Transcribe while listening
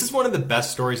is one of the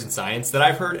best stories in science that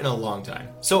I've heard in a long time.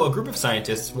 So a group of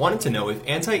scientists wanted to know if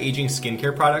anti-aging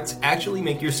skincare products actually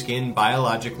make your skin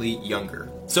biologically younger.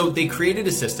 So they created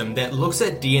a system that looks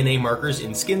at DNA markers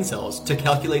in skin cells to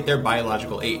calculate their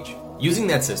biological age. Using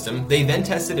that system, they then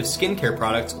tested if skincare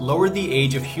products lowered the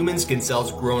age of human skin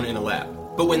cells grown in a lab.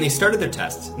 But when they started their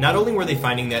tests, not only were they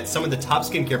finding that some of the top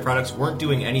skincare products weren't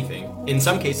doing anything, in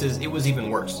some cases it was even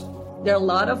worse. There are a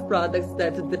lot of products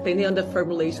that, depending on the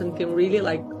formulation, can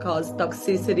really cause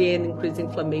toxicity and increase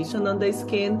inflammation on the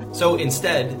skin. So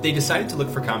instead, they decided to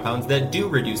look for compounds that do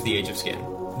reduce the age of skin.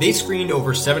 They screened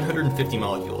over 750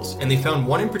 molecules, and they found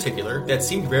one in particular that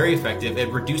seemed very effective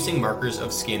at reducing markers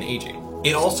of skin aging.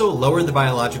 It also lowered the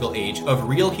biological age of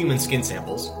real human skin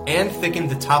samples and thickened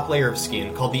the top layer of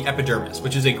skin called the epidermis,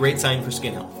 which is a great sign for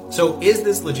skin health. So is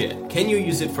this legit? Can you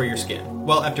use it for your skin?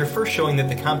 Well, after first showing that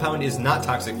the compound is not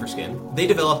toxic for skin, they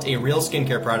developed a real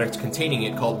skincare product containing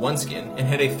it called OneSkin and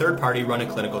had a third party run a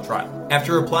clinical trial.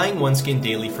 After applying OneSkin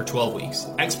daily for 12 weeks,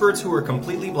 experts who were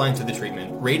completely blind to the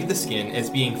treatment rated the skin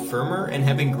as being firmer and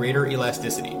having greater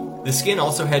elasticity. The skin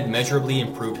also had measurably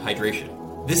improved hydration.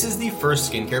 This is the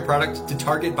first skincare product to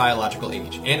target biological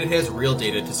age, and it has real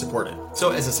data to support it. So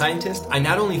as a scientist, I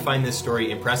not only find this story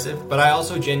impressive, but I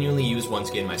also genuinely use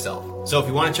OneSkin myself. So if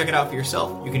you want to check it out for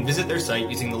yourself, you can visit their site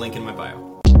using the link in my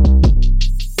bio.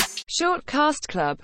 Short Cast Club